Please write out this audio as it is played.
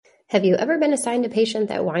Have you ever been assigned a patient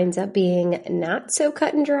that winds up being not so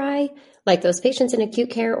cut and dry? Like those patients in acute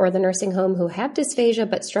care or the nursing home who have dysphagia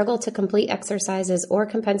but struggle to complete exercises or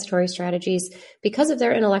compensatory strategies because of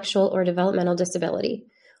their intellectual or developmental disability.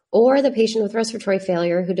 Or the patient with respiratory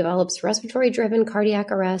failure who develops respiratory-driven cardiac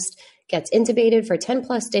arrest, gets intubated for 10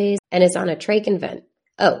 plus days, and is on a trach and vent.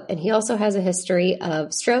 Oh, and he also has a history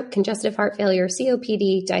of stroke, congestive heart failure,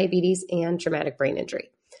 COPD, diabetes, and traumatic brain injury.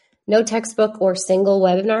 No textbook or single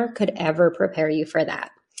webinar could ever prepare you for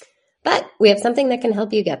that. But we have something that can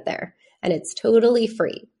help you get there, and it's totally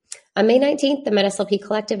free. On May 19th, the MedSLP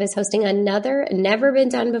Collective is hosting another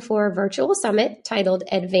never-been-done-before virtual summit titled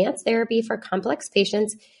Advanced Therapy for Complex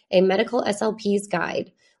Patients, a Medical SLP's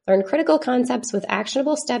Guide. Learn critical concepts with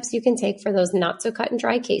actionable steps you can take for those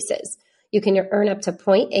not-so-cut-and-dry cases. You can earn up to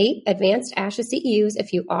 0.8 advanced ASHA CEUs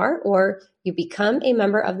if you are or you become a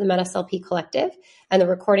member of the MedSLP Collective, and the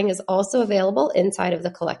recording is also available inside of the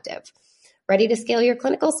collective. Ready to scale your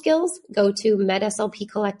clinical skills? Go to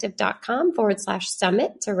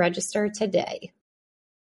medslpcollective.com/summit to register today.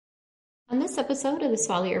 On this episode of the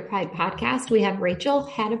Swallow Your Pride podcast, we have Rachel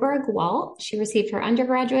Hatteberg-Walt. She received her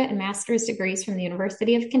undergraduate and master's degrees from the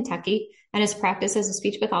University of Kentucky and has practiced as a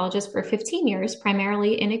speech pathologist for 15 years,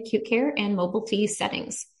 primarily in acute care and mobile fees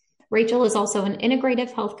settings. Rachel is also an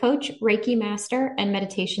integrative health coach, Reiki master, and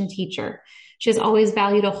meditation teacher. She has always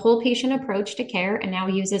valued a whole patient approach to care and now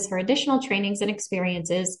uses her additional trainings and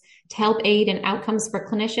experiences to help aid in outcomes for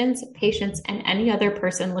clinicians, patients, and any other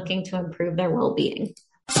person looking to improve their well-being.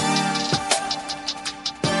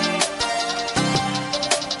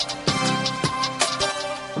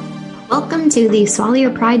 Welcome to the Swallow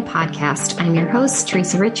Your Pride podcast. I'm your host,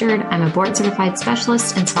 Teresa Richard. I'm a board-certified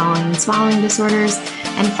specialist in swallowing and swallowing disorders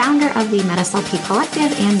and founder of the MedSLP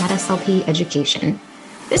Collective and MedSLP Education.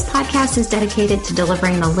 This podcast is dedicated to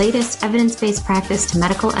delivering the latest evidence-based practice to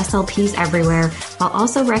medical SLPs everywhere, while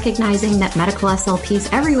also recognizing that medical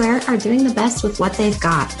SLPs everywhere are doing the best with what they've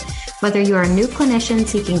got. Whether you're a new clinician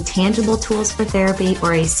seeking tangible tools for therapy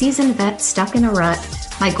or a seasoned vet stuck in a rut,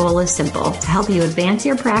 my goal is simple: to help you advance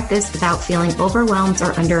your practice without feeling overwhelmed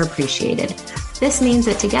or underappreciated. This means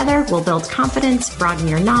that together we'll build confidence, broaden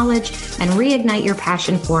your knowledge, and reignite your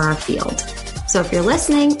passion for our field. So if you're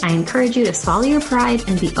listening, I encourage you to swallow your pride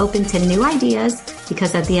and be open to new ideas,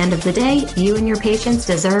 because at the end of the day, you and your patients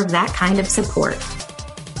deserve that kind of support.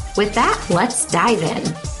 With that, let's dive in.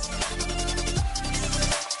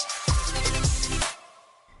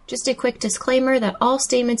 Just a quick disclaimer that all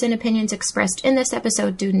statements and opinions expressed in this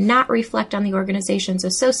episode do not reflect on the organizations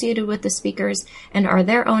associated with the speakers and are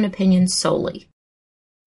their own opinions solely.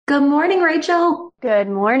 Good morning, Rachel. Good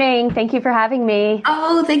morning. Thank you for having me.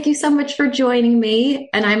 Oh, thank you so much for joining me.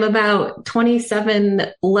 And I'm about 27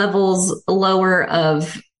 levels lower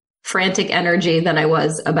of frantic energy than I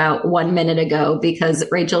was about 1 minute ago, because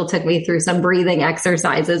Rachel took me through some breathing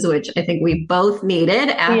exercises, which I think we both needed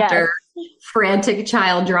after frantic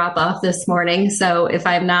child drop off this morning. So if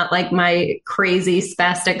I'm not like my crazy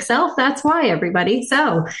spastic self, that's why, everybody.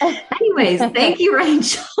 So anyways, thank you,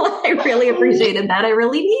 Rachel. I really appreciated that. I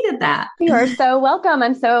really needed that. You are so welcome.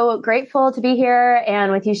 I'm so grateful to be here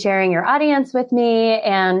and with you, sharing your audience with me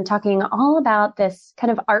and talking all about this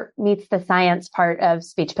kind of art meets the science part of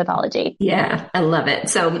speech pathology. Yeah, I love it.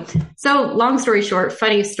 So long story short,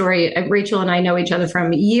 funny story. Rachel and I know each other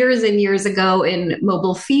from years and years ago in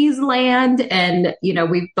mobile fees land. And,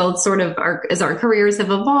 we've both sort of, as our careers have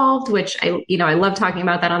evolved, which I love talking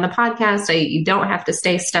about that on the podcast. You don't have to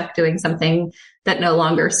stay stuck doing something that no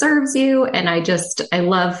longer serves you. And I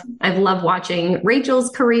love watching Rachel's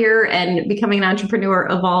career and becoming an entrepreneur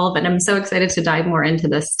evolve. And I'm so excited to dive more into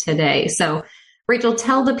this today. So Rachel,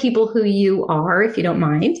 tell the people who you are, if you don't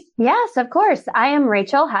mind. Yes, of course. I am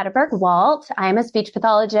Rachel Hatteberg-Walt. I'm a speech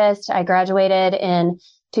pathologist. I graduated in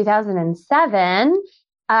 2007.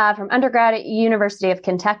 From undergrad at University of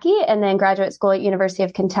Kentucky and then graduate school at University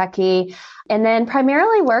of Kentucky, and then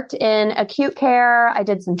primarily worked in acute care. I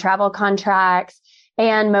did some travel contracts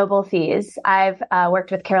and mobile fees. I've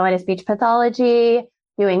worked with Carolina Speech Pathology,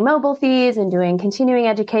 doing mobile fees and doing continuing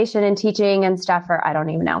education and teaching and stuff for, I don't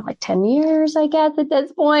even know, like 10 years, I guess, at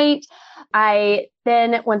this point.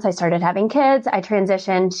 Once I started having kids, I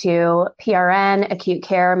transitioned to PRN, acute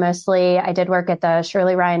care mostly. I did work at the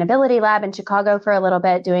Shirley Ryan Ability Lab in Chicago for a little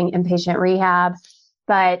bit doing inpatient rehab.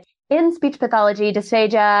 But in speech pathology,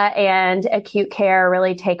 dysphagia and acute care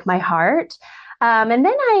really take my heart. And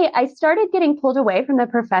then I started getting pulled away from the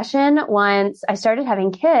profession once I started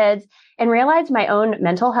having kids and realized my own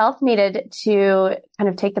mental health needed to kind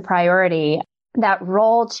of take the priority. That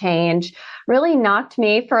role change really knocked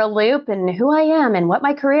me for a loop in who I am and what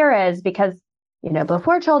my career is, because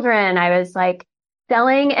before children, I was like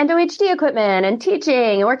selling EndoHD equipment and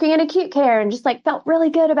teaching and working in acute care and just like felt really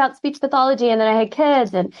good about speech pathology. And then I had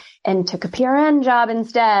kids and took a PRN job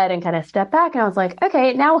instead and kind of stepped back. And I was like,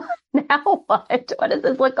 okay, now what? What does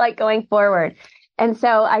this look like going forward? And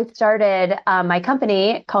so I started my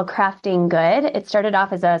company called Crafting Good. It started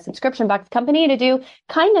off as a subscription box company to do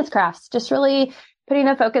kindness crafts, just really putting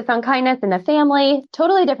a focus on kindness in the family,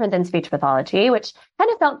 totally different than speech pathology, which kind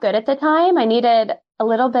of felt good at the time. I needed a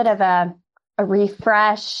little bit of a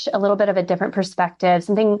refresh, a little bit of a different perspective,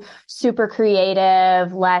 something super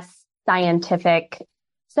creative, less scientific.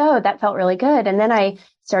 So that felt really good. And then I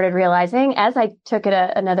started realizing as I took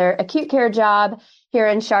another acute care job here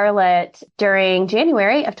in Charlotte during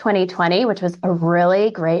January of 2020, which was a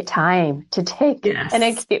really great time to take an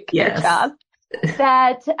acute care job,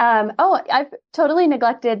 that, I've totally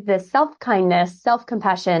neglected the self-kindness,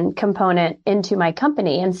 self-compassion component into my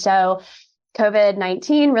company. And so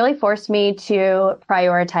COVID-19 really forced me to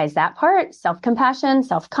prioritize that part, self-compassion,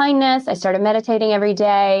 self-kindness. I started meditating every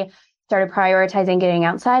day, started prioritizing getting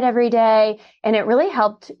outside every day. And it really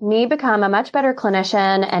helped me become a much better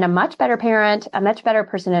clinician and a much better parent, a much better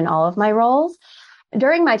person in all of my roles.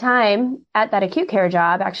 During my time at that acute care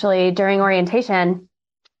job, actually during orientation,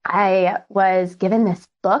 I was given this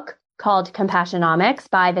book called Compassionomics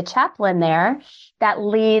by the chaplain there that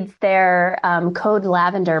leads their Code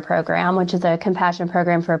Lavender program, which is a compassion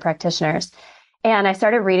program for practitioners. And I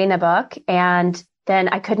started reading the book, and then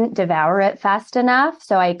I couldn't devour it fast enough.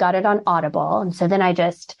 So I got it on Audible. And so then I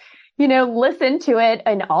just, listened to it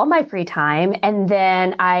in all my free time. And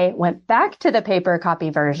then I went back to the paper copy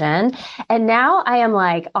version. And now I am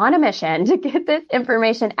like on a mission to get this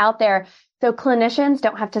information out there so clinicians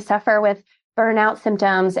don't have to suffer with burnout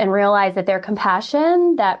symptoms and realize that their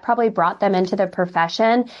compassion that probably brought them into the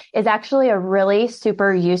profession is actually a really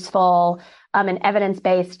super useful and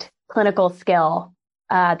evidence-based clinical skill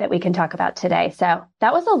that we can talk about today. So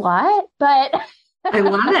that was a lot, but I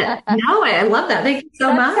love it. No, I love that. Thank you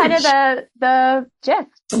so much. That's kind of the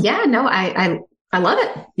gist. Yeah, no, I love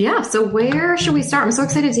it. Yeah. So where should we start? I'm so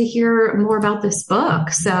excited to hear more about this book.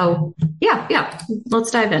 So yeah,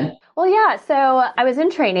 let's dive in. Well, yeah. So I was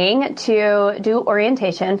in training to do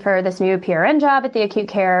orientation for this new PRN job at the acute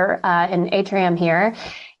care in Atrium here.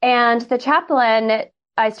 And the chaplain,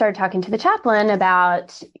 I started talking to the chaplain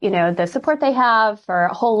about, the support they have for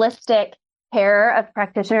holistic care of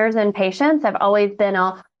practitioners and patients. I've always been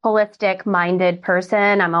a holistic minded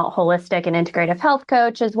person. I'm a holistic and integrative health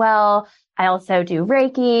coach as well. I also do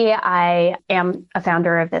Reiki. I am a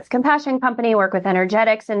founder of this compassion company, work with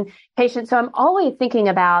energetics and patients. So I'm always thinking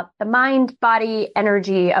about the mind, body,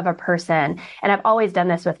 energy of a person. And I've always done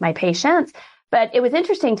this with my patients. But it was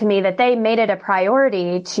interesting to me that they made it a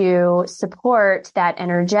priority to support that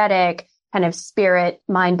energetic kind of spirit,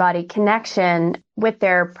 mind, body connection with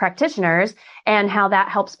their practitioners and how that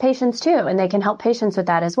helps patients too. And they can help patients with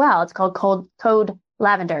that as well. It's called Code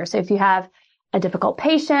Lavender. So if you have a difficult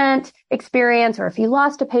patient experience, or if you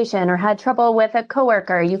lost a patient or had trouble with a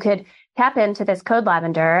coworker, you could tap into this Code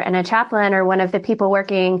Lavender, and a chaplain or one of the people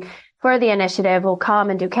working for the initiative will come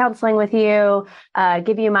and do counseling with you,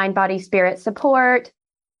 give you mind, body, spirit support.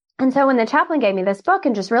 And so when the chaplain gave me this book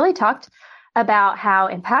and just really talked about how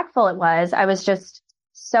impactful it was, I was just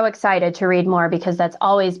so excited to read more, because that's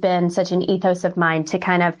always been such an ethos of mine to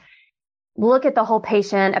kind of look at the whole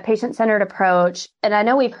patient, a patient-centered approach. And I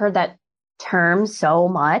know we've heard that term so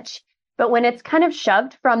much, but when it's kind of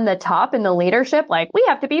shoved from the top in the leadership, like we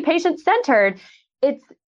have to be patient-centered,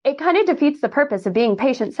 it kind of defeats the purpose of being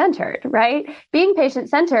patient-centered, right? Being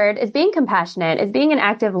patient-centered is being compassionate, is being an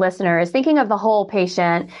active listener, is thinking of the whole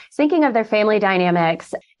patient, thinking of their family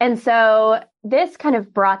dynamics. And so this kind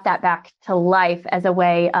of brought that back to life as a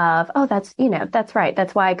way of, that's right.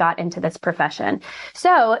 That's why I got into this profession.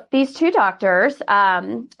 So these two doctors,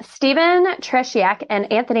 Stephen Tresiak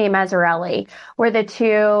and Anthony Mazzarelli, were the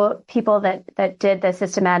two people that did the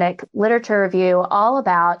systematic literature review all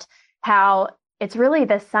about how it's really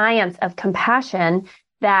the science of compassion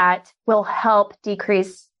that will help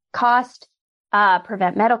decrease cost,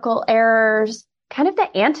 prevent medical errors, kind of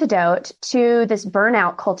the antidote to this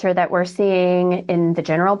burnout culture that we're seeing in the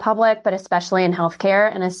general public, but especially in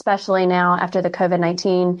healthcare, and especially now after the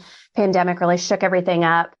COVID-19 pandemic really shook everything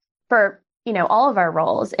up for, all of our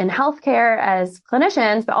roles in healthcare as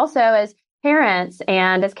clinicians, but also as parents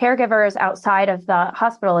and as caregivers outside of the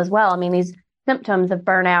hospital as well. I mean, these symptoms of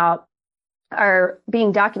burnout are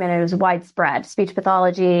being documented as widespread. Speech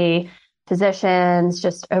pathology, physicians,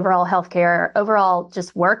 just overall healthcare, overall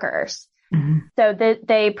just workers. Mm-hmm. So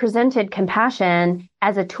they presented compassion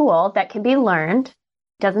as a tool that can be learned,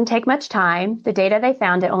 doesn't take much time. The data they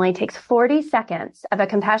found, it only takes 40 seconds of a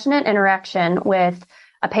compassionate interaction with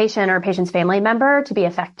a patient or a patient's family member to be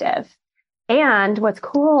effective. And what's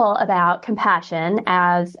cool about compassion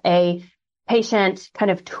as a patient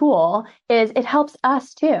kind of tool is it helps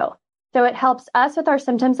us too. So it helps us with our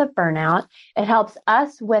symptoms of burnout. It helps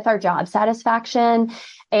us with our job satisfaction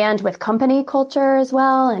and with company culture as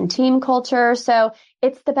well and team culture. So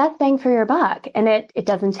it's the best bang for your buck. And it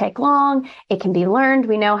doesn't take long. It can be learned.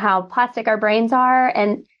 We know how plastic our brains are.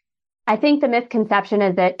 And I think the misconception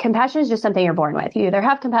is that compassion is just something you're born with. You either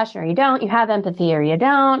have compassion or you don't. You have empathy or you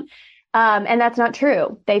don't. And that's not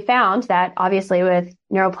true. They found that obviously with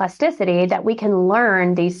neuroplasticity that we can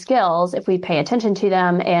learn these skills if we pay attention to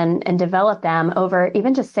them and develop them over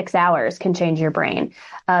even just 6 hours can change your brain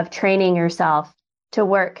of training yourself to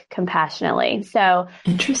work compassionately. So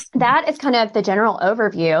that is kind of the general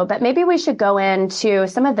overview, but maybe we should go into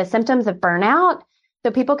some of the symptoms of burnout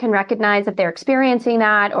so people can recognize if they're experiencing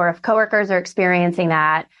that or if coworkers are experiencing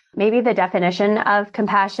that. Maybe the definition of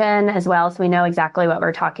compassion as well, so we know exactly what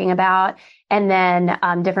we're talking about, and then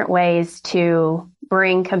different ways to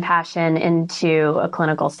bring compassion into a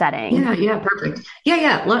clinical setting. Yeah, perfect.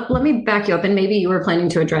 Yeah. Let me back you up, and maybe you were planning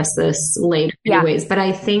to address this later anyways, but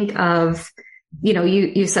I think of,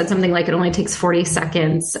 you said something like it only takes 40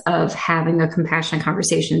 seconds of having a compassionate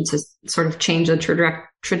conversation to sort of change the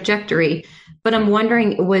trajectory. But I'm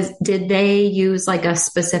wondering, did they use like a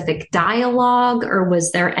specific dialogue, or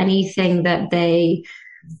was there anything that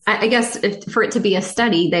I guess for it to be a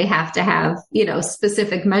study, they have to have,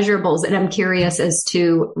 specific measurables. And I'm curious as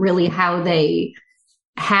to really how they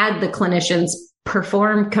had the clinicians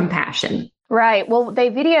perform compassion. Right. Well,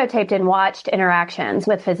 they videotaped and watched interactions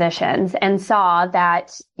with physicians and saw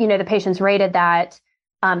that, the patients rated that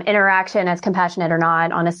interaction as compassionate or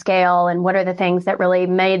not on a scale, and what are the things that really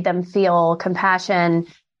made them feel compassion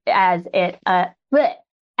as a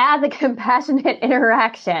compassionate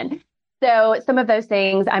interaction. So some of those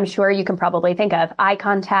things I'm sure you can probably think of: eye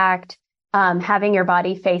contact, having your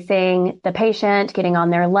body facing the patient, getting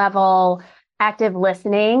on their level, active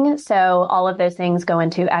listening. So all of those things go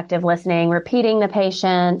into active listening, repeating the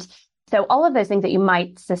patient. So all of those things that you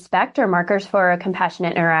might suspect are markers for a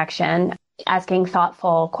compassionate interaction. Asking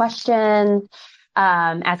thoughtful questions,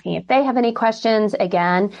 asking if they have any questions.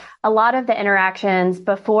 Again, a lot of the interactions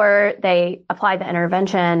before they apply the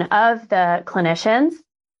intervention of the clinicians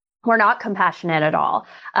were not compassionate at all.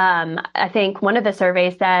 I think one of the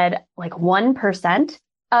surveys said like 1%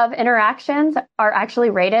 of interactions are actually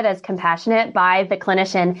rated as compassionate by the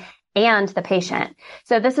clinician and the patient.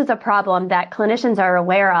 So this is a problem that clinicians are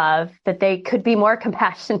aware of, that they could be more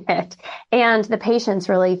compassionate, and the patients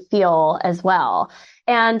really feel as well.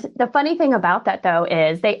 And the funny thing about that, though,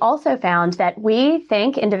 is they also found that we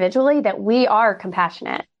think individually that we are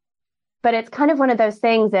compassionate. But it's kind of one of those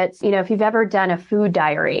things that's, if you've ever done a food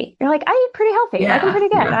diary, you're like, I eat pretty healthy. I eat pretty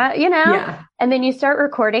good, And then you start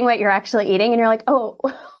recording what you're actually eating and you're like, oh,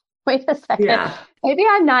 wait a second. Yeah. Maybe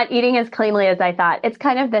I'm not eating as cleanly as I thought. It's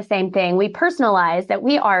kind of the same thing. We personalize that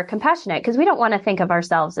we are compassionate because we don't want to think of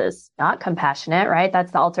ourselves as not compassionate, right?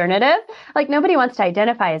 That's the alternative. Like nobody wants to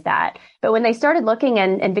identify as that. But when they started looking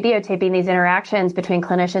and videotaping these interactions between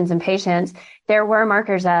clinicians and patients, there were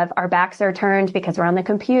markers of our backs are turned because we're on the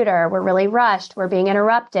computer. We're really rushed. We're being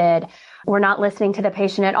interrupted. We're not listening to the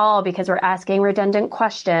patient at all because we're asking redundant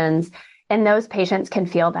questions. And those patients can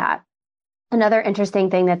feel that. Another interesting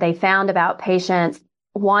thing that they found about patients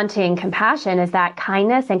wanting compassion is that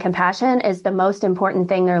kindness and compassion is the most important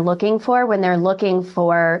thing they're looking for when they're looking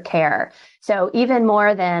for care. So even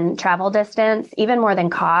more than travel distance, even more than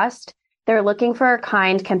cost, they're looking for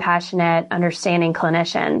kind, compassionate, understanding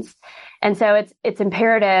clinicians. And so it's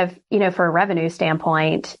imperative, for a revenue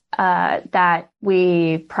standpoint, that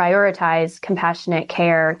we prioritize compassionate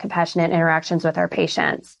care, compassionate interactions with our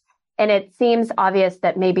patients. And it seems obvious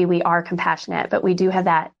that maybe we are compassionate, but we do have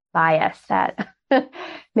that bias that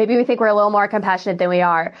maybe we think we're a little more compassionate than we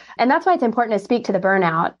are. And that's why it's important to speak to the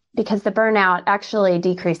burnout, because the burnout actually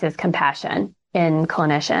decreases compassion in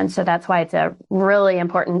clinicians. So that's why it's a really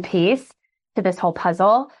important piece to this whole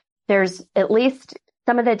puzzle. There's at least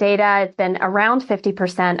some of the data, it's been around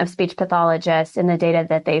 50% of speech pathologists in the data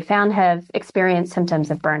that they found have experienced symptoms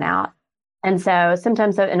of burnout. And so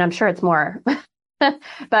and I'm sure it's more,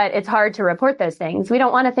 but it's hard to report those things. We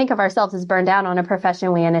don't want to think of ourselves as burned out on a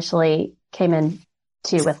profession we initially came into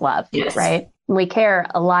with love, yes. Right? We care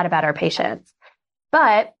a lot about our patients.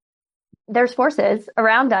 But there's forces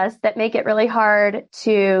around us that make it really hard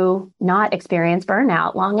to not experience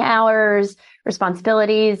burnout. Long hours,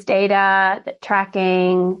 responsibilities, data,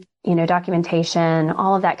 tracking, documentation,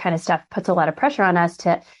 all of that kind of stuff puts a lot of pressure on us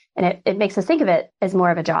and it makes us think of it as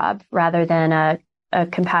more of a job rather than a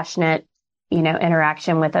compassionate,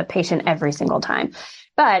 interaction with a patient every single time.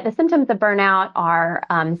 But the symptoms of burnout are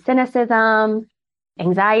cynicism,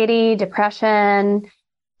 anxiety, depression,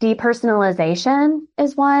 depersonalization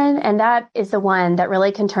is one. And that is the one that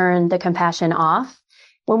really can turn the compassion off.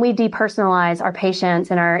 When we depersonalize our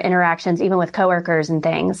patients and our interactions, even with coworkers and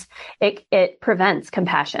things, it prevents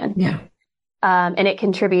compassion. Yeah. And it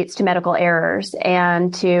contributes to medical errors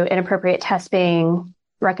and to inappropriate tests being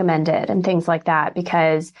recommended and things like that,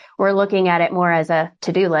 because we're looking at it more as a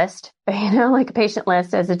to-do list, like a patient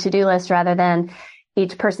list as a to-do list rather than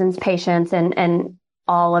each person's patients and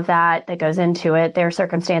all of that goes into it, their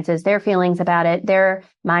circumstances, their feelings about it, their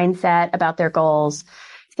mindset about their goals.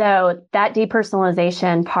 So that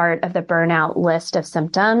depersonalization part of the burnout list of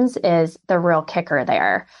symptoms is the real kicker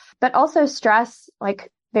there. But also stress,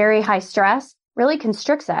 like very high stress, really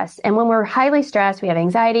constricts us. And when we're highly stressed, we have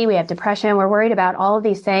anxiety, we have depression, we're worried about all of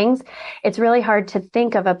these things. It's really hard to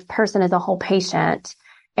think of a person as a whole patient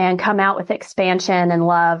and come out with expansion and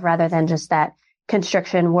love rather than just that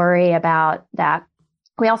constriction, worry about that.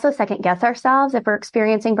 We also second guess ourselves if we're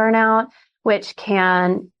experiencing burnout, which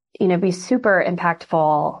can be super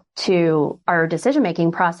impactful to our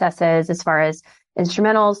decision-making processes as far as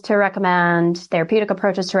instrumentals to recommend, therapeutic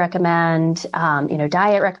approaches to recommend,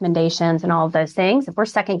 diet recommendations and all of those things. If we're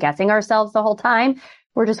second guessing ourselves the whole time,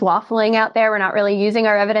 we're just waffling out there. We're not really using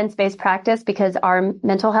our evidence-based practice because our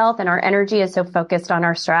mental health and our energy is so focused on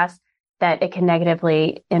our stress that it can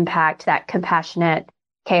negatively impact that compassionate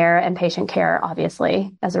care and patient care,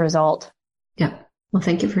 obviously, as a result. Yeah. Well,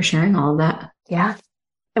 thank you for sharing all of that. Yeah.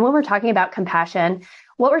 And when we're talking about compassion,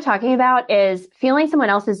 what we're talking about is feeling someone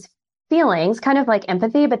else's feelings, kind of like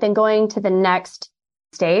empathy, but then going to the next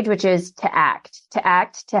stage, which is to act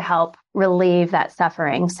to help relieve that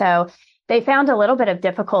suffering. So they found a little bit of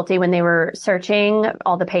difficulty when they were searching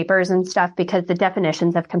all the papers and stuff because the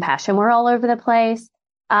definitions of compassion were all over the place.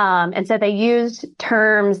 And so they used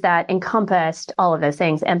terms that encompassed all of those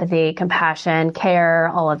things: empathy, compassion, care,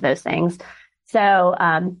 all of those things. So,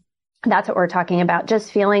 that's what we're talking about.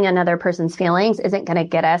 Just feeling another person's feelings isn't going to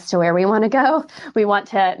get us to where we want to go. We want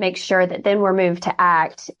to make sure that then we're moved to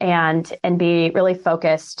act and be really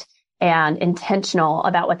focused and intentional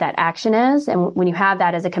about what that action is. And when you have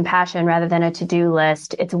that as a compassion rather than a to-do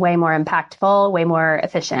list, it's way more impactful, way more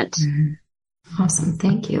efficient. Mm-hmm. Awesome.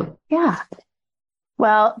 Thank you. Yeah.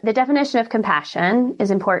 Well, the definition of compassion is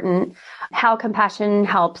important. How compassion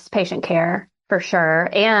helps patient care, for sure.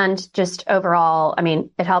 And just overall,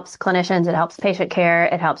 it helps clinicians, it helps patient care,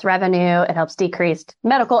 it helps revenue, it helps decrease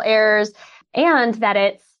medical errors, and that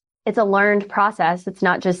it's a learned process. It's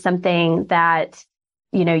not just something that,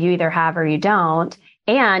 you either have or you don't.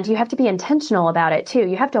 And you have to be intentional about it too.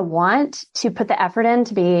 You have to want to put the effort in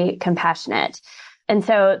to be compassionate. And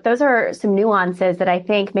so those are some nuances that I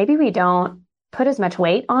think maybe we don't put as much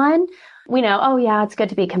weight on. We know, oh yeah, it's good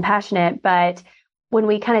to be compassionate, but when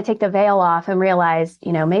we kind of take the veil off and realize,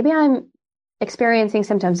 maybe I'm experiencing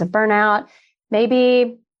symptoms of burnout,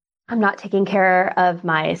 maybe I'm not taking care of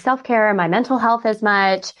my self-care, my mental health as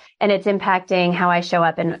much, and it's impacting how I show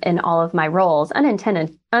up in all of my roles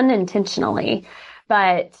unintentionally.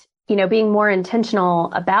 But, being more intentional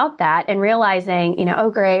about that and realizing, oh,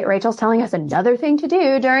 great, Rachel's telling us another thing to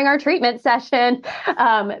do during our treatment session,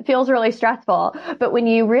 feels really stressful. But when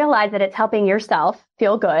you realize that it's helping yourself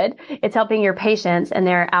feel good, it's helping your patients and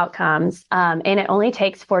their outcomes, and it only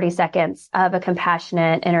takes 40 seconds of a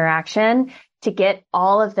compassionate interaction to get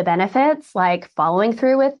all of the benefits, like following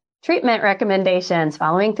through with treatment recommendations,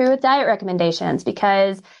 following through with diet recommendations,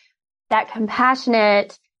 because that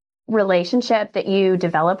compassionate relationship that you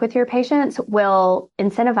develop with your patients will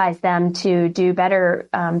incentivize them to do better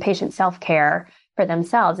patient self-care for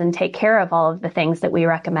themselves and take care of all of the things that we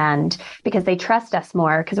recommend because they trust us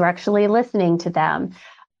more because we're actually listening to them.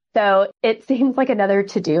 So it seems like another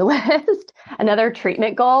to-do list, another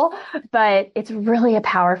treatment goal, but it's really a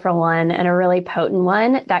powerful one and a really potent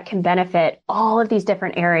one that can benefit all of these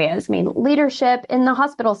different areas. Leadership in the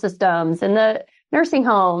hospital systems and the nursing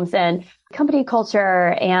homes and company culture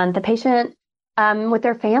and the patient with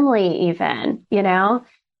their family even,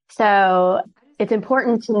 So it's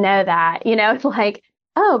important to know that, it's like,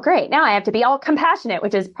 oh, great. Now I have to be all compassionate,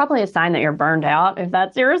 which is probably a sign that you're burned out if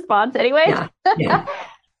that's your response anyway. Yeah.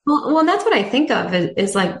 Well, and that's what I think of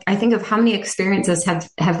is like, I think of how many experiences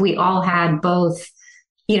have we all had both,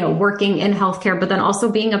 working in healthcare, but then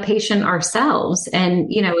also being a patient ourselves. And,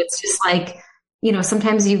 it's just like,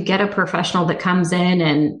 sometimes you get a professional that comes in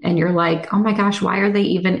and you're like, oh my gosh, why are they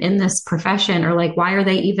even in this profession? Or like, why are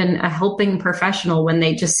they even a helping professional when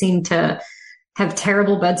they just seem to have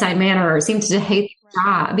terrible bedside manner or seem to hate the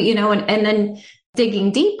job, and then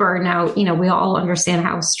digging deeper now, we all understand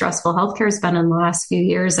how stressful healthcare has been in the last few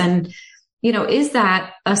years. And, is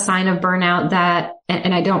that a sign of burnout that,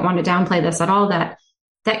 and I don't want to downplay this at all, that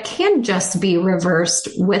can just be reversed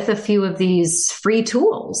with a few of these free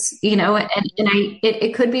tools,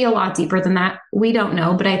 it could be a lot deeper than that. We don't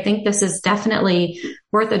know, but I think this is definitely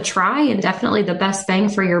worth a try and definitely the best bang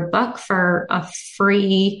for your buck for a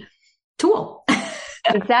free tool.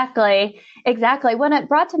 Exactly. When it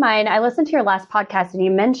brought to mind, I listened to your last podcast and you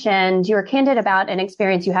mentioned you were candid about an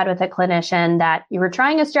experience you had with a clinician that you were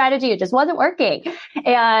trying a strategy. It just wasn't working.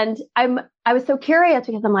 And I was so curious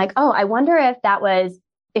because I'm like, I wonder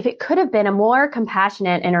if it could have been a more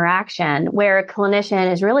compassionate interaction where a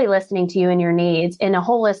clinician is really listening to you and your needs in a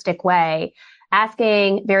holistic way,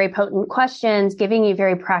 asking very potent questions, giving you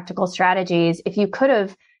very practical strategies. If you could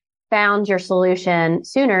have found your solution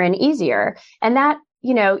sooner and easier, and that,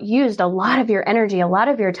 used a lot of your energy, a lot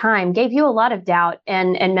of your time, gave you a lot of doubt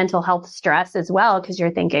and mental health stress as well. Cause you're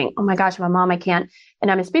thinking, oh my gosh, my mom, I can't, and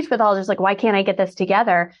I'm a speech pathologist. Like, why can't I get this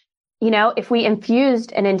together? If we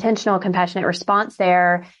infused an intentional, compassionate response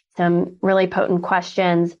there, some really potent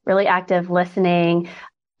questions, really active listening,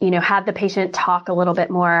 have the patient talk a little bit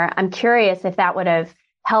more. I'm curious if that would have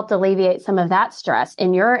helped alleviate some of that stress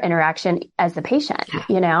in your interaction as the patient,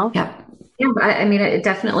 Yeah. I mean, it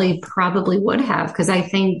definitely probably would have, because I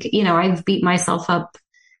think, I've beat myself up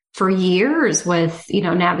for years with,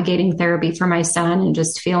 navigating therapy for my son and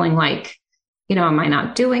just feeling like, am I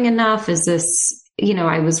not doing enough? Is this,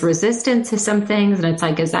 I was resistant to some things and it's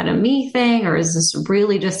like, is that a me thing or is this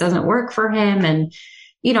really just doesn't work for him? And,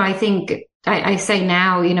 I think I say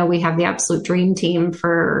now, we have the absolute dream team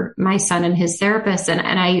for my son and his therapist. And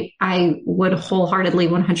I would wholeheartedly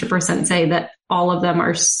 100% say that all of them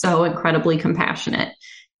are so incredibly compassionate.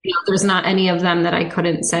 There's not any of them that I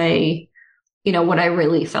couldn't say, what I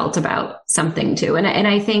really felt about something to. And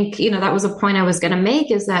I think, that was a point I was going to make,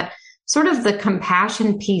 is that sort of the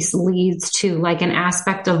compassion piece leads to like an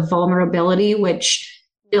aspect of vulnerability, which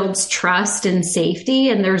builds trust and safety.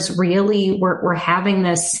 And there's really, we're having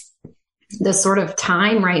this sort of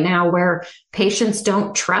time right now where patients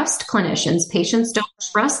don't trust clinicians, patients don't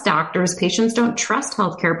trust doctors, patients don't trust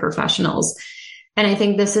healthcare professionals. And I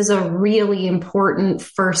think this is a really important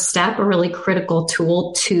first step, a really critical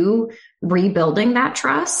tool to rebuilding that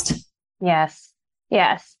trust. Yes.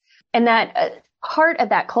 And that part of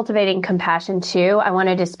that cultivating compassion too, I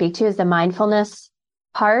wanted to speak to is the mindfulness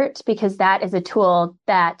part, because that is a tool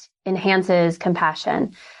that enhances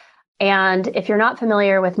compassion. And if you're not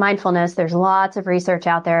familiar with mindfulness, there's lots of research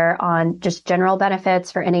out there on just general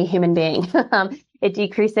benefits for any human being. It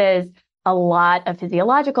decreases a lot of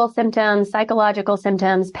physiological symptoms, psychological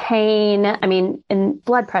symptoms, pain, and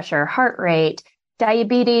blood pressure, heart rate,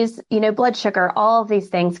 diabetes, blood sugar, all of these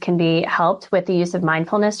things can be helped with the use of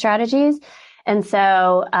mindfulness strategies. And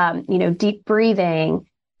so, deep breathing,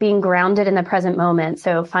 being grounded in the present moment.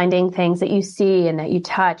 So finding things that you see and that you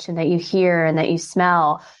touch and that you hear and that you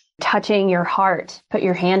smell, touching your heart, put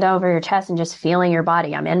your hand over your chest and just feeling your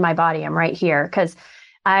body. I'm in my body. I'm right here. Cause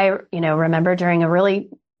I, remember during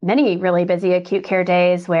many really busy acute care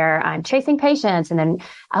days where I'm chasing patients and then,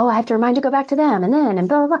 I have to remind you to go back to them. And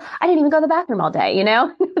blah, blah, blah. I didn't even go to the bathroom all day.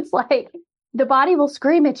 It's like the body will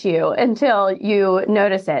scream at you until you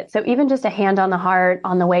notice it. So even just a hand on the heart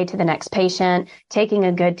on the way to the next patient, taking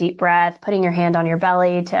a good deep breath, putting your hand on your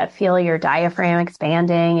belly to feel your diaphragm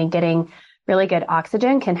expanding and getting really good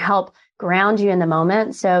oxygen can help ground you in the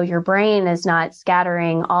moment. So your brain is not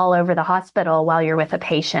scattering all over the hospital while you're with a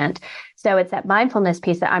patient. So it's that mindfulness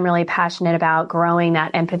piece that I'm really passionate about, growing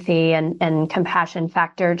that empathy and compassion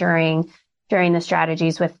factor during the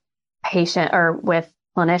strategies with patient or with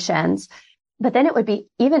clinicians. But then it would be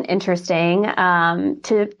even interesting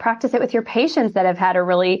to practice it with your patients that have had a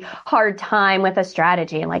really hard time with a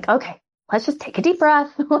strategy and like, okay, let's just take a deep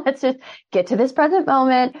breath. Let's just get to this present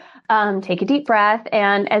moment. Take a deep breath.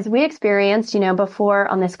 And as we experienced, before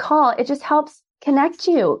on this call, it just helps connect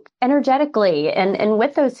you energetically and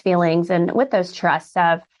with those feelings and with those trusts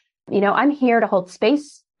of, I'm here to hold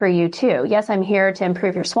space for you too. Yes, I'm here to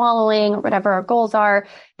improve your swallowing or whatever our goals are,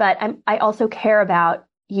 but I also care about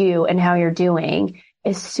you and how you're doing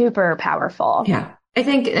is super powerful. Yeah. I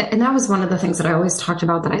think, and that was one of the things that I always talked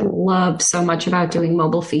about that I loved so much about doing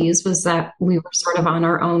mobile fees was that we were sort of on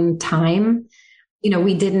our own time.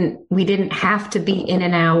 We didn't have to be in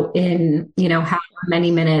and out in, however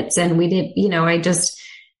many minutes. And we did,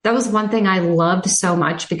 that was one thing I loved so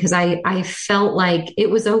much, because I felt like it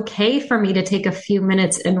was okay for me to take a few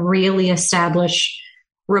minutes and really establish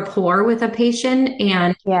rapport with a patient.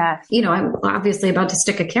 And, I'm obviously about to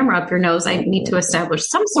stick a camera up your nose. I need to establish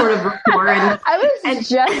some sort of rapport. And I was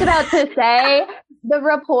just about to say the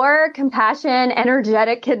rapport, compassion,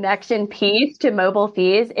 energetic connection piece to mobile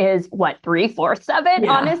fees is what, 3/4 of it,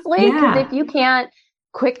 honestly? Because if you can't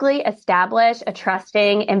quickly establish a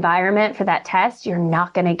trusting environment for that test, you're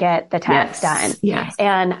not going to get the test done. Yes.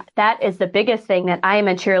 And that is the biggest thing that I am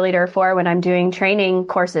a cheerleader for when I'm doing training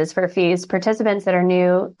courses for fees participants that are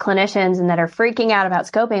new clinicians and that are freaking out about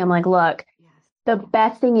scoping. I'm like, look, the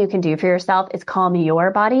best thing you can do for yourself is calm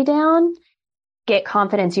your body down, get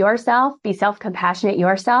confidence yourself, be self-compassionate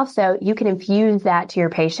yourself, so you can infuse that to your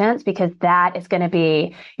patients, because that is going to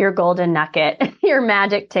be your golden nugget, your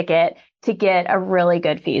magic ticket to get a really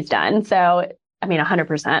good fees done. So,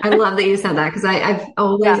 100%. I love that you said that, because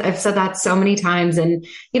I've said that so many times. And,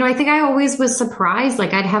 I think I always was surprised.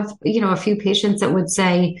 Like, I'd have, a few patients that would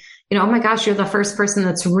say, oh my gosh, you're the first person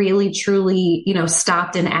that's really, truly,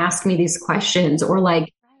 stopped and asked me these questions, or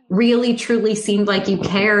like really, truly seemed like you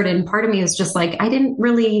cared. And part of me was just like,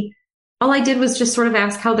 all I did was just sort of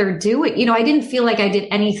ask how they're doing. I didn't feel like I did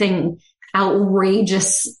anything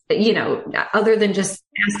outrageous, other than just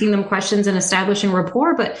asking them questions and establishing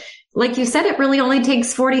rapport. But like you said, it really only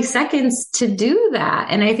takes 40 seconds to do that.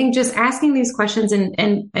 And I think just asking these questions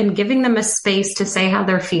and giving them a space to say how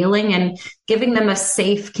they're feeling and giving them a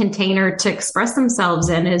safe container to express themselves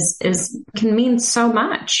in can mean so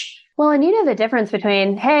much. Well, and the difference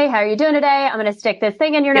between, hey, how are you doing today? I'm going to stick this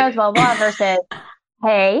thing in your nose, blah, blah, versus,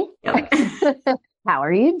 hey, how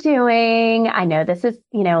are you doing? I know this is,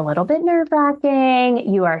 a little bit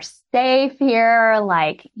nerve-wracking. You are safe here.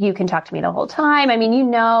 Like, you can talk to me the whole time.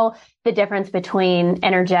 The difference between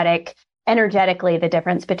energetically, the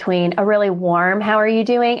difference between a really warm, how are you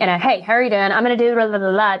doing? And a, hey, how are you doing? I'm going to do blah, blah,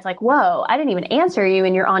 blah, blah. It's like, whoa, I didn't even answer you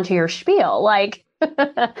and you're onto your spiel. Like,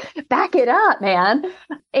 back it up, man.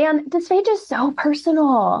 And dysphagia is so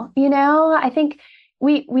personal. I think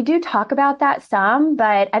we do talk about that some,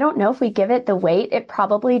 but I don't know if we give it the weight it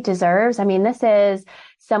probably deserves. This is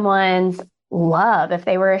someone's love. If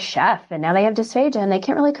they were a chef and now they have dysphagia and they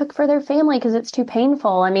can't really cook for their family because it's too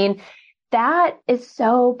painful. That is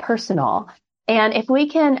so personal. And if we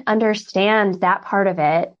can understand that part of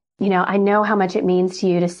it, I know how much it means to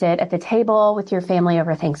you to sit at the table with your family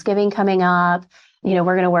over Thanksgiving coming up. We're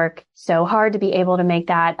going to work so hard to be able to make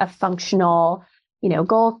that a functional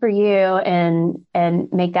goal for you and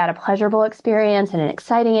make that a pleasurable experience and an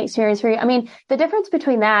exciting experience for you. The difference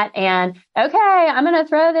between that and, okay, I'm going to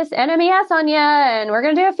throw this NMES on you and we're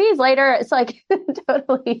going to do a fees later. It's like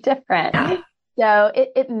totally different. Yeah. So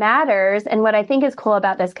it matters. And what I think is cool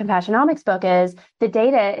about this Compassionomics book is the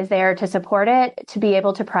data is there to support it, to be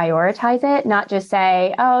able to prioritize it, not just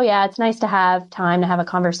say, oh yeah, it's nice to have time to have a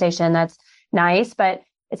conversation. That's nice. But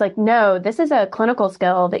it's like, no, this is a clinical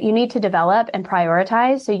skill that you need to develop and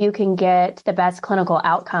prioritize so you can get the best clinical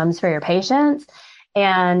outcomes for your patients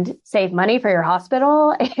and save money for your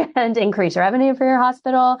hospital and increase revenue for your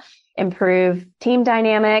hospital, improve team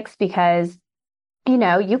dynamics, because,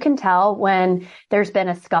 you can tell when there's been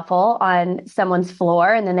a scuffle on someone's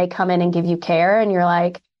floor and then they come in and give you care and you're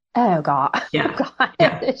like, oh God, yeah. Oh gosh.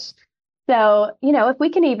 Yeah. So, if we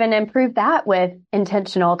can even improve that with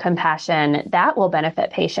intentional compassion, that will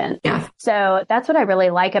benefit patients. Yeah. So that's what I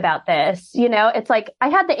really like about this. It's like I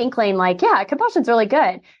had the inkling, like, yeah, compassion's really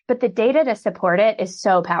good, but the data to support it is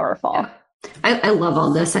so powerful. Yeah. I love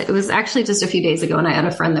all this. It was actually just a few days ago, and I had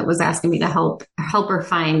a friend that was asking me to help her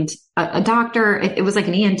find a doctor. It was like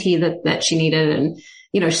an ENT that she needed. And,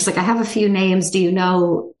 she's like, I have a few names. Do you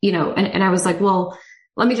know, and I was like, well,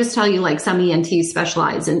 let me just tell you, like, some ENTs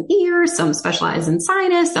specialize in ears, some specialize in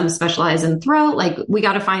sinus, some specialize in throat. Like, we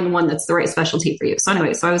got to find one that's the right specialty for you. So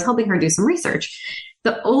anyway, I was helping her do some research.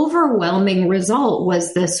 The overwhelming result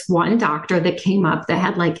was this one doctor that came up that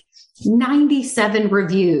had like 97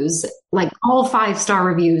 reviews, like all 5-star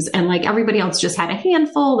reviews. And like everybody else just had a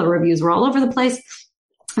handful. The reviews were all over the place.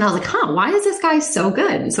 And I was like, why is this guy so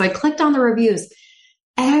good? And so I clicked on the reviews.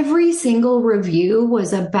 Every single review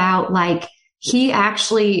was about like, he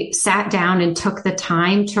actually sat down and took the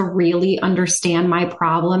time to really understand my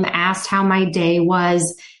problem, asked how my day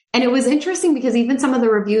was. And it was interesting because even some of the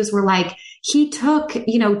reviews were like, he took,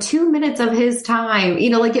 2 minutes of his time,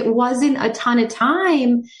 like it wasn't a ton of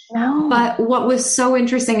time. No. But what was so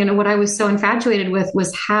interesting and what I was so infatuated with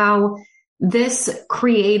was how this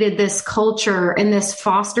created this culture and this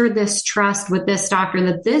fostered this trust with this doctor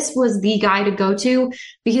that this was the guy to go to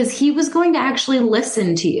because he was going to actually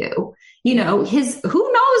listen to you. who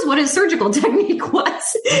knows what his surgical technique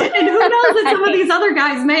was? And who knows that some of these other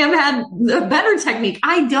guys may have had a better technique.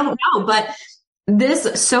 I don't know, but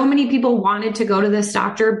so many people wanted to go to this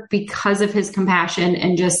doctor because of his compassion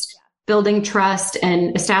and just building trust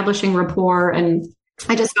and establishing rapport. And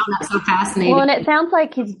I just found that so fascinating. Well, and it sounds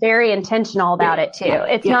like he's very intentional about it too.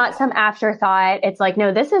 It's not some afterthought. It's like,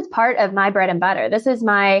 no, this is part of my bread and butter. This is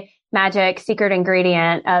my magic secret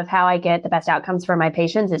ingredient of how I get the best outcomes for my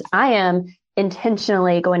patients is I am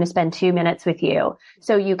intentionally going to spend 2 minutes with you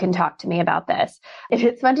so you can talk to me about this.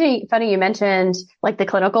 It's funny you mentioned like the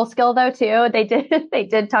clinical skill though too. They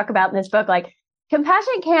did talk about in this book, like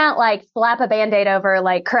compassion can't like slap a Band-Aid over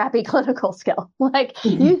like crappy clinical skill. Like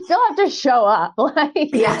you still have to show up. Like,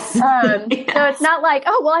 yes. So it's not like,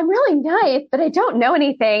 oh, well, I'm really nice, but I don't know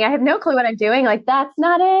anything. I have no clue what I'm doing. Like that's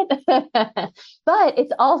not it. But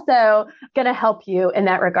it's also going to help you in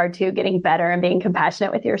that regard too, getting better and being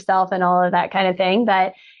compassionate with yourself and all of that kind of thing.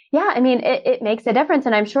 But yeah, I mean, it makes a difference.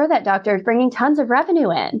 And I'm sure that doctor is bringing tons of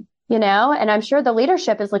revenue in. And I'm sure the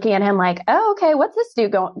leadership is looking at him like, oh, okay, what's this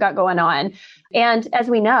dude got going on? And as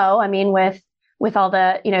we know, I mean, with all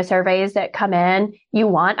the, surveys that come in, you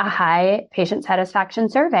want a high patient satisfaction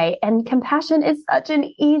survey, and compassion is such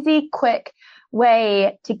an easy, quick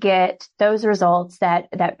way to get those results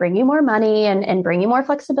that bring you more money and bring you more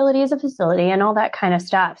flexibility as a facility and all that kind of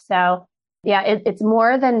stuff. So yeah, it's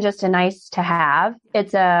more than just a nice to have.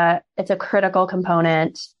 It's a critical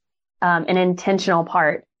component, an intentional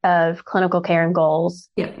part of clinical care and goals.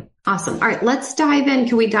 Yeah. Awesome. All right. Let's dive in.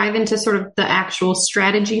 Can we dive into sort of the actual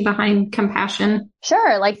strategy behind compassion?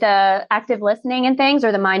 Sure. Like the active listening and things,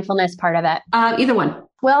 or the mindfulness part of it? Either one.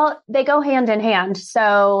 Well, they go hand in hand.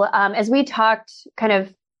 So, as we talked kind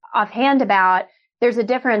of offhand about, there's a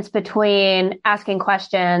difference between asking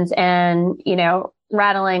questions and,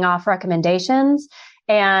 rattling off recommendations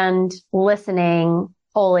and listening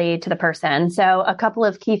fully to the person. So a couple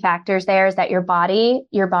of key factors there is that your body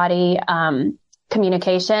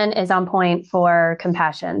communication is on point for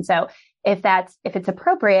compassion. So if it's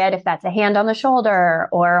appropriate, if that's a hand on the shoulder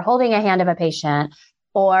or holding a hand of a patient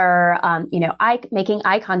or, making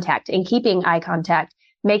eye contact and keeping eye contact,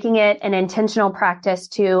 making it an intentional practice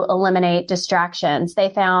to eliminate distractions. They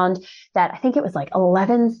found that I think it was like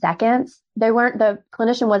 11 seconds. The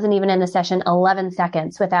clinician wasn't even in the session 11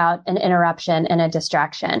 seconds without an interruption and a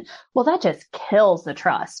distraction. Well, that just kills the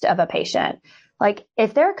trust of a patient. Like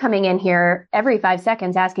if they're coming in here every 5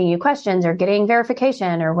 seconds asking you questions or getting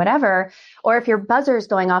verification or whatever, or if your buzzer's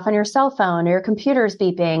going off on your cell phone or your computer's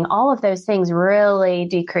beeping, all of those things really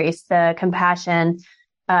decrease the compassion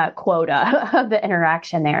quota of the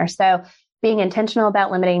interaction there. So being intentional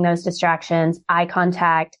about limiting those distractions, eye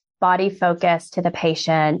contact, body focus to the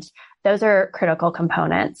patient, those are critical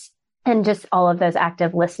components. And just all of those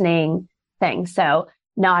active listening things. So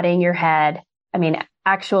nodding your head,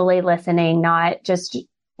 actually listening, not just,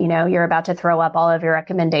 you're about to throw up all of your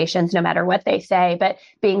recommendations, no matter what they say, but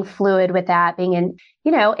being fluid with that, being,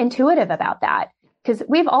 intuitive about that. Because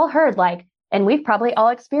we've all heard and we've probably all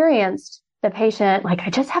experienced the patient, I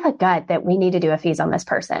just have a gut that we need to do a FEES on this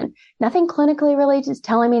person. Nothing clinically really just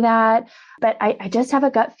telling me that, but I just have a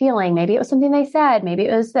gut feeling. Maybe it was something they said. Maybe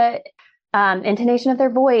it was the intonation of their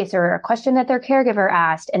voice or a question that their caregiver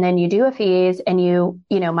asked. And then you do a FEES and you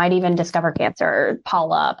might even discover cancer or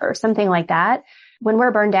polyp or something like that. When we're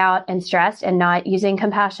burned out and stressed and not using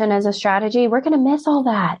compassion as a strategy, we're going to miss all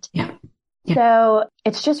that. Yeah. So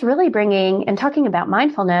it's just really bringing and talking about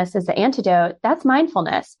mindfulness as the antidote. That's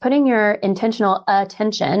mindfulness. Putting your intentional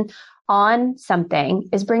attention on something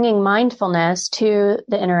is bringing mindfulness to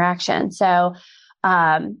the interaction. So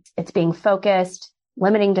it's being focused,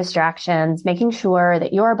 limiting distractions, making sure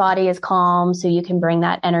that your body is calm so you can bring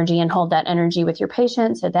that energy and hold that energy with your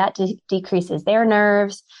patient so that decreases their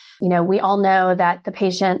nerves. We all know that the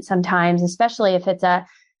patient sometimes, especially if it's a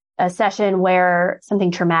session where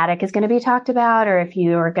something traumatic is going to be talked about, or if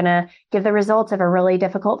you are going to give the results of a really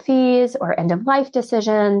difficult FEES or end of life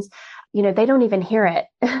decisions, they don't even hear it.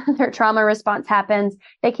 Their trauma response happens.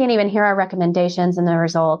 They can't even hear our recommendations and the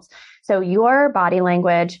results. So your body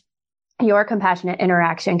language, your compassionate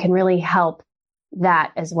interaction can really help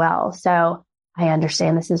that as well. So I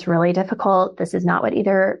understand this is really difficult. This is not what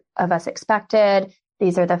either of us expected.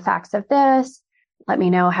 These are the facts of this. Let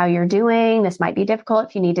me know how you're doing. This might be difficult.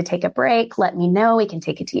 If you need to take a break, let me know. We can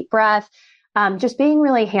take a deep breath. Just being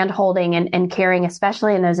really hand-holding and caring,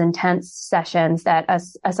 especially in those intense sessions that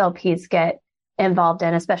us SLPs get involved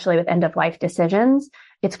in, especially with end-of-life decisions.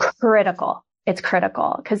 It's critical. It's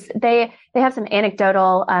critical because they have some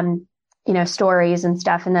anecdotal, stories and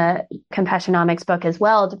stuff in the Compassionomics book as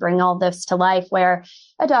well to bring all this to life, where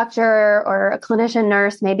a doctor or a clinician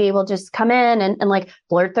nurse maybe will just come in and like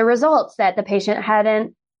blurt the results that the patient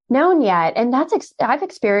hadn't known yet. And I've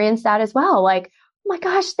experienced that as well. Like, oh my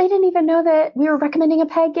gosh, they didn't even know that we were recommending a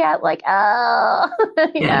PEG yet. Like,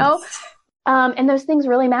 you know? And those things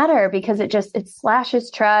really matter because it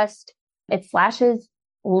slashes trust. It slashes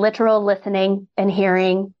literal listening and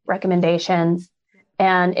hearing recommendations.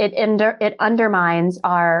 And it undermines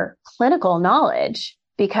our clinical knowledge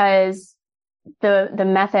because the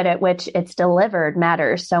method at which it's delivered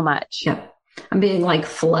matters so much. Yeah. I'm being like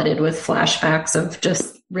flooded with flashbacks of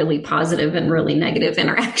just really positive and really negative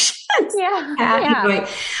interactions. Yeah. Anyway,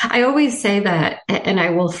 I always say that, and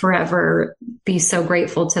I will forever be so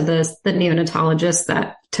grateful to the neonatologist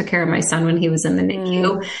that took care of my son when he was in the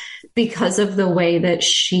NICU because of the way that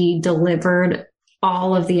she delivered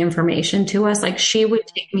all of the information to us. Like she would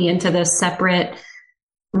take me into this separate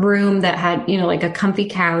room that had, like a comfy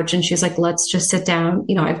couch. And she's like, let's just sit down.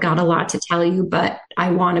 I've got a lot to tell you, but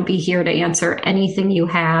I want to be here to answer anything you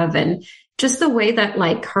have. And just the way that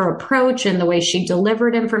like her approach and the way she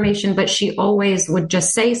delivered information, but she always would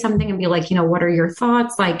just say something and be like, what are your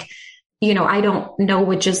thoughts? Like, I don't know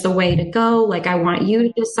which is the way to go. Like, I want you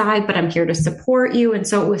to decide, but I'm here to support you. And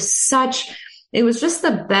so it was just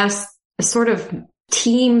the best sort of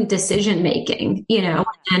team decision making,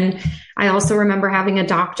 and I also remember having a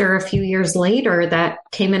doctor a few years later that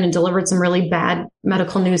came in and delivered some really bad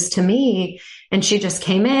medical news to me. And she just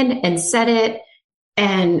came in and said it.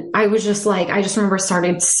 And I was just like, I just remember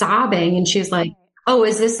started sobbing and she's like, oh,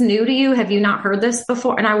 is this new to you? Have you not heard this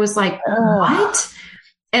before? And I was like, what?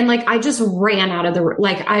 And like, I just ran out of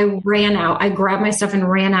I grabbed my stuff and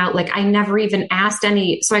ran out. Like I never even asked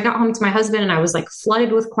any. So I got home to my husband and I was like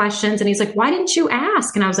flooded with questions and he's like, why didn't you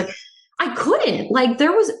ask? And I was like, I couldn't. Like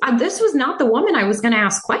this was not the woman I was going to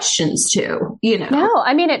ask questions to, No,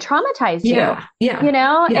 I mean, it traumatized you,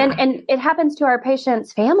 and it happens to our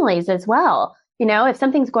patients' families as well. If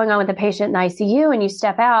something's going on with a patient in the ICU and you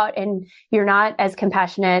step out and you're not as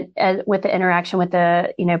compassionate with the interaction with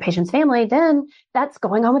the, patient's family, then that's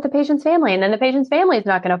going on with the patient's family. And then the patient's family is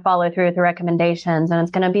not going to follow through with the recommendations. And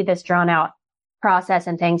it's going to be this drawn out process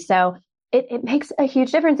and things. So it makes a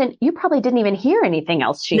huge difference. And you probably didn't even hear anything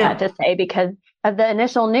else she had to say because of the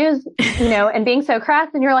initial news, and being so crass.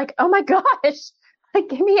 And you're like, oh my gosh, like,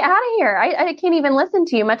 get me out of here. I can't even listen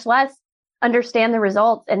to you, much less understand the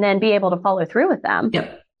results and then be able to follow through with them.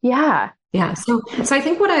 Yep. Yeah. Yeah. So I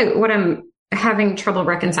think what I'm having trouble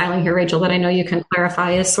reconciling here, Rachel, that I know you can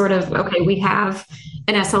clarify is sort of, okay, we have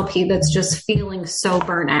an SLP that's just feeling so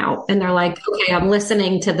burnt out. And they're like, okay, I'm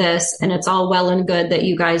listening to this and it's all well and good that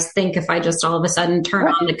you guys think if I just all of a sudden turn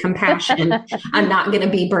on the compassion, I'm not going to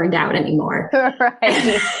be burned out anymore.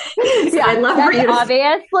 Right. So I'd love for you to,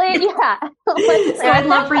 obviously. Yeah. So I'd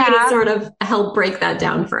love for you to sort of help break that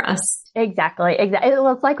down for us. Exactly.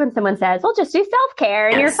 Well, it's like when someone says, well, just do self-care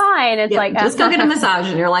and you're fine. It's like, just go get a massage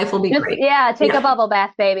and your life will be great. Take a bubble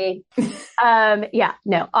bath, baby.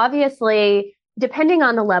 No, obviously, depending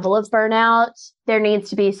on the level of burnout, there needs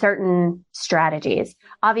to be certain strategies.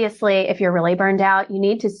 Obviously, if you're really burned out, you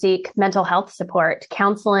need to seek mental health support,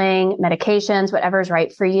 counseling, medications, whatever's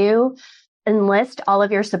right for you. Enlist all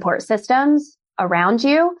of your support systems around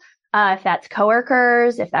you. If that's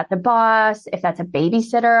coworkers, if that's a boss, if that's a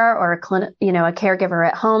babysitter or a caregiver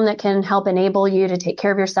at home that can help enable you to take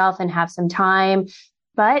care of yourself and have some time.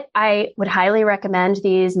 But I would highly recommend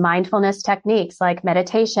these mindfulness techniques like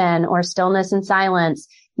meditation or stillness and silence,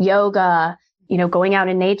 yoga, going out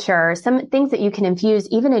in nature, some things that you can infuse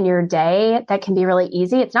even in your day that can be really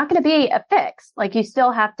easy. It's not going to be a fix. Like you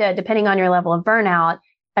still have to, depending on your level of burnout,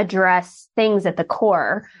 address things at the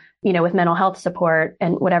core, with mental health support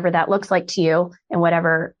and whatever that looks like to you and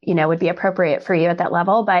whatever, would be appropriate for you at that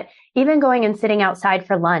level. But even going and sitting outside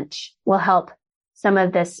for lunch will help some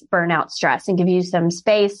of this burnout stress and give you some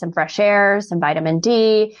space, some fresh air, some vitamin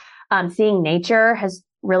D. Seeing nature has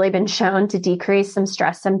really been shown to decrease some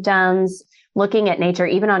stress symptoms. Looking at nature,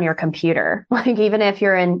 even on your computer, like even if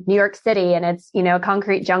you're in New York City and it's, a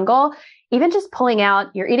concrete jungle, even just pulling out,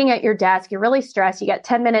 you're eating at your desk, you're really stressed, you got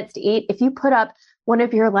 10 minutes to eat. If you put up one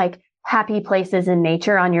of your like happy places in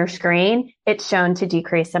nature on your screen, it's shown to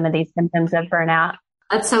decrease some of these symptoms of burnout.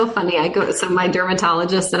 That's so funny. So my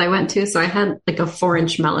dermatologist that I went to, so I had like a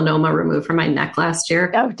 4-inch melanoma removed from my neck last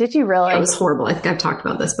year. Oh, did you really? It was horrible. I think I've talked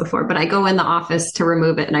about this before, but I go in the office to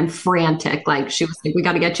remove it and I'm frantic. Like she was like, we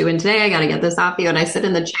got to get you in today. I got to get this off you. And I sit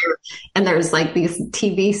in the chair and there's like these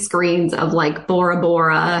TV screens of like Bora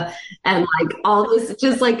Bora and like all this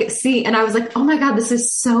just like and I was like, oh my God, this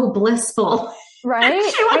is so blissful. Right?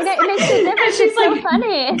 It makes a difference. She's like so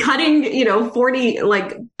funny. Cutting, 40,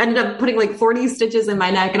 like ended up putting like 40 stitches in my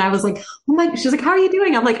neck. And I was like, oh my, she's like, how are you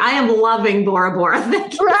doing? I'm like, I am loving Bora Bora.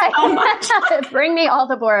 Thank you so much. Bring me all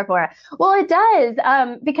the Bora Bora. Well, it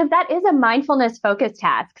does, because that is a mindfulness focused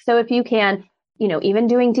task. So if you can, even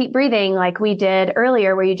doing deep breathing like we did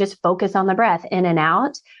earlier, where you just focus on the breath in and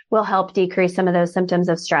out, will help decrease some of those symptoms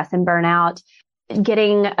of stress and burnout.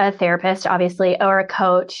 Getting a therapist, obviously, or a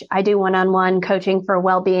coach. I do one-on-one coaching for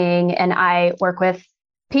well-being, and I work with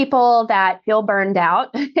people that feel burned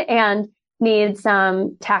out and need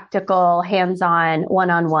some tactical, hands-on,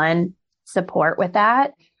 one-on-one support with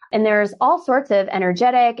that. And there's all sorts of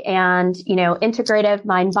energetic and, integrative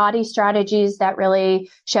mind-body strategies that really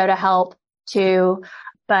show to help too.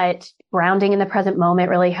 But grounding in the present moment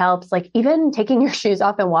really helps. Like even taking your shoes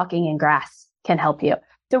off and walking in grass can help you.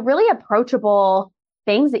 So really approachable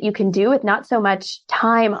things that you can do with not so much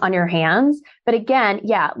time on your hands. But again,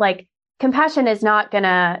 like compassion is not going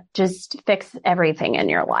to just fix everything in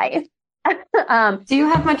your life. Do you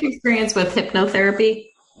have much experience with hypnotherapy?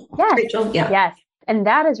 Yes. Rachel? Yeah. Yes. And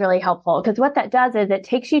that is really helpful because what that does is it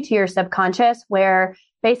takes you to your subconscious where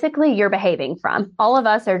basically you're behaving from. All of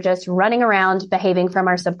us are just running around behaving from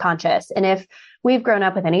our subconscious. And if we've grown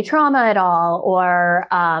up with any trauma at all, or,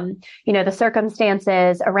 the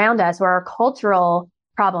circumstances around us or our cultural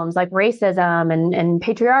problems like racism and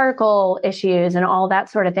patriarchal issues and all that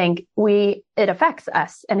sort of thing, it affects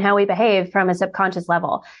us and how we behave from a subconscious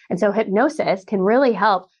level. And so hypnosis can really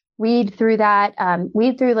help weed through that,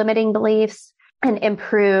 weed through limiting beliefs and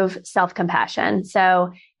improve self-compassion.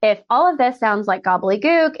 So if all of this sounds like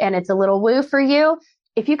gobbledygook and it's a little woo for you,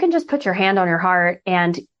 if you can just put your hand on your heart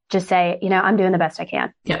and just say, I'm doing the best I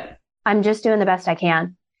can. Yeah. I'm just doing the best I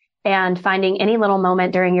can. And finding any little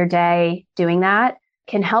moment during your day doing that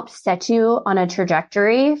can help set you on a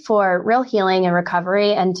trajectory for real healing and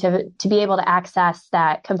recovery and to be able to access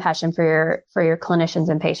that compassion for your clinicians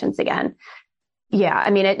and patients again. Yeah. I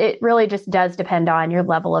mean, it really just does depend on your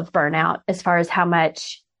level of burnout as far as how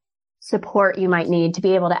much support you might need to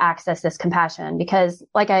be able to access this compassion. Because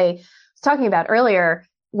like I was talking about earlier,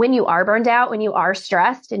 when you are burned out, when you are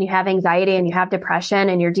stressed and you have anxiety and you have depression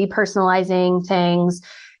and you're depersonalizing things,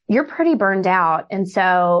 you're pretty burned out. And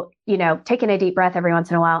so, taking a deep breath every once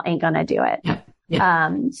in a while ain't going to do it. Yeah. Yeah.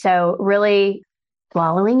 So really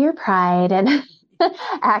swallowing your pride and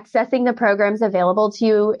accessing the programs available to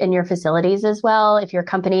you in your facilities as well. If your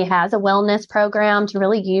company has a wellness program, to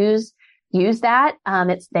really use that.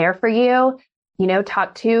 It's there for you.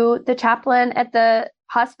 Talk to the chaplain at the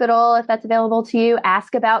hospital if that's available to you.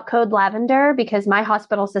 Ask about Code Lavender, because my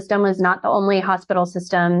hospital system was not the only hospital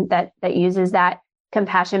system that uses that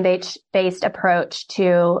compassion-based approach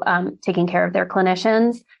to taking care of their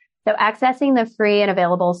clinicians. So accessing the free and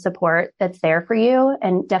available support that's there for you,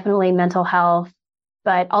 and definitely mental health,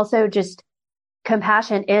 but also just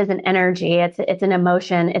compassion is an energy. It's an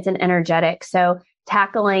emotion. It's an energetic. So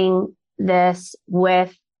tackling this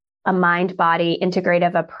with a mind-body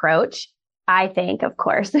integrative approach, I think, of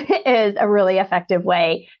course, is a really effective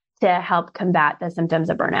way to help combat the symptoms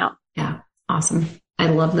of burnout. Yeah. Awesome. I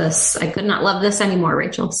love this. I could not love this anymore,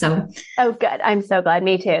 Rachel. So. Oh, good. I'm so glad.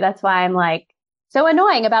 Me too. That's why I'm like so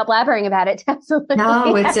annoying about blabbering about it. Absolutely.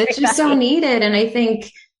 No, it's just so needed. And I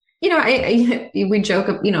think, we joke,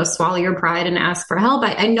 swallow your pride and ask for help.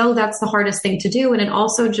 I know that's the hardest thing to do. And it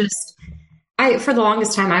also just, for the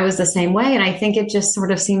longest time, I was the same way. And I think it just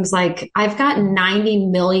sort of seems like I've got 90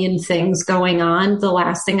 million things going on. The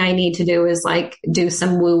last thing I need to do is like do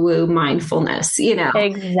some woo-woo mindfulness,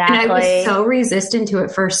 Exactly. And I was so resistant to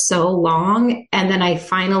it for so long. And then I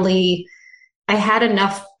had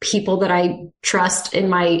enough people that I trust in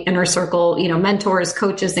my inner circle, mentors,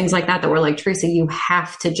 coaches, things like that were like, Teresa, you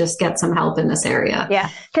have to just get some help in this area.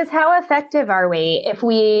 Yeah. Because how effective are we if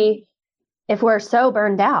we're so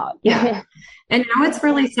burned out? Yeah. And now it's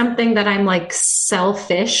really something that I'm like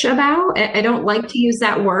selfish about. I don't like to use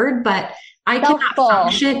that word, but I cannot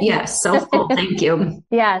function. Yes. Self-full. Thank you.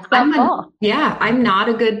 Yeah. Self-full. I'm not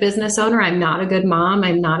a good business owner. I'm not a good mom.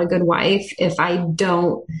 I'm not a good wife if I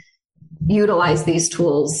don't utilize these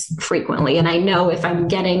tools frequently. And I know if I'm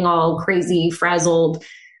getting all crazy, frazzled,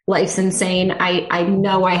 life's insane, I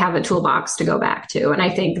know I have a toolbox to go back to. And I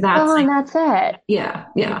think that's and that's it. Yeah.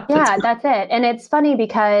 Yeah. That's it. And it's funny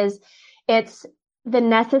because it's the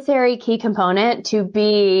necessary key component to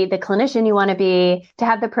be the clinician you want to be, to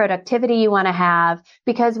have the productivity you want to have,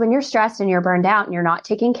 because when you're stressed and you're burned out and you're not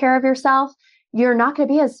taking care of yourself, you're not going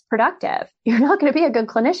to be as productive. You're not going to be a good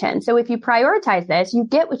clinician. So if you prioritize this, you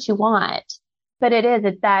get what you want. But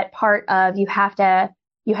it's that part of you have to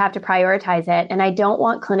you have to prioritize it. And I don't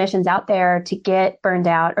want clinicians out there to get burned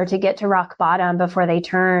out or to get to rock bottom before they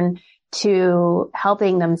turn to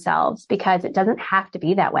helping themselves, because it doesn't have to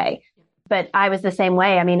be that way. But I was the same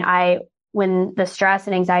way. I mean, when the stress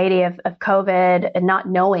and anxiety of COVID and not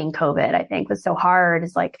knowing COVID, I think was so hard.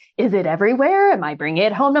 It's like, is it everywhere? Am I bringing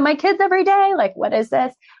it home to my kids every day? Like, what is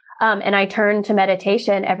this? And I turned to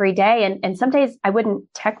meditation every day. And some days I wouldn't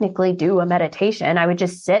technically do a meditation. I would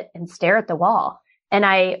just sit and stare at the wall. And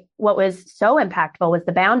what was so impactful was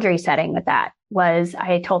the boundary setting with that.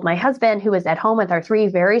 I told my husband, who was at home with our 3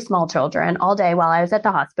 very small children all day while I was at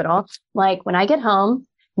the hospital, like, when I get home,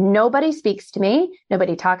 nobody speaks to me.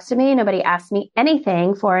 Nobody talks to me. Nobody asks me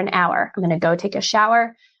anything for an hour. I'm going to go take a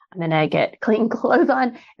shower. I'm going to get clean clothes on,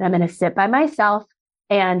 and I'm going to sit by myself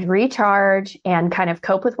and recharge and kind of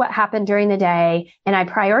cope with what happened during the day. And I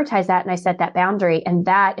prioritize that, and I set that boundary. And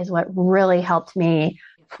that is what really helped me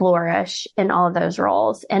flourish in all of those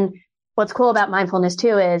roles. And what's cool about mindfulness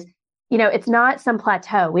too is, it's not some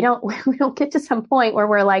plateau. We don't get to some point where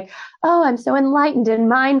we're like, oh, I'm so enlightened and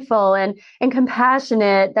mindful and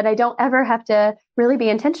compassionate that I don't ever have to really be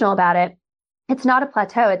intentional about it. It's not a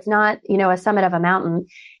plateau. It's not, a summit of a mountain.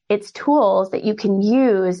 It's tools that you can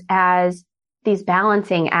use as these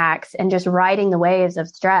balancing acts and just riding the waves of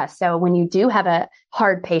stress. So when you do have a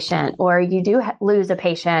hard patient, or you do lose a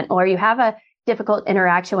patient, or you have a difficult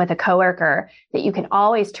interaction with a coworker, that you can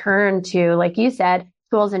always turn to, like you said,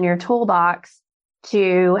 tools in your toolbox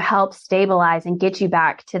to help stabilize and get you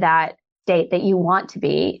back to that state that you want to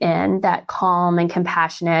be in, that calm and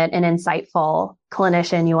compassionate and insightful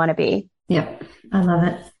clinician you want to be. Yep. I love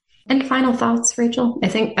it. Any final thoughts, Rachel? I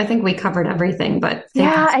think we covered everything, but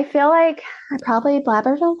I feel like I probably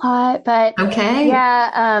blabbered a lot, but okay.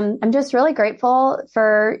 Yeah. I'm just really grateful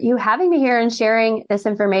for you having me here and sharing this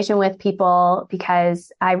information with people,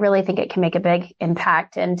 because I really think it can make a big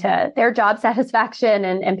impact into their job satisfaction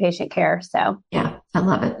and patient care. So yeah, I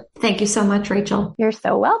love it. Thank you so much, Rachel. You're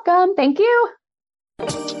so welcome. Thank you.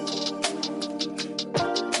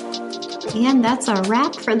 And that's a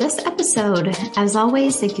wrap for this episode. As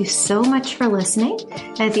always, thank you so much for listening.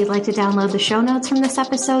 And if you'd like to download the show notes from this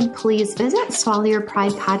episode, please visit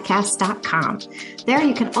swallowyourpridepodcast.com. There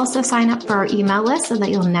you can also sign up for our email list so that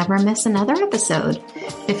you'll never miss another episode.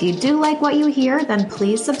 If you do like what you hear, then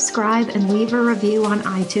please subscribe and leave a review on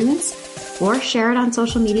iTunes, or share it on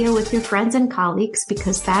social media with your friends and colleagues,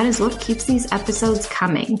 because that is what keeps these episodes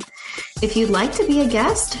coming. If you'd like to be a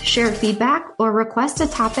guest, share feedback, or request a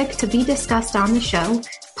topic to be discussed on the show,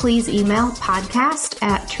 please email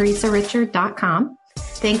podcast@teresarichard.com.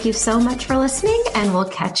 Thank you so much for listening, and we'll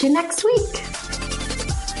catch you next week.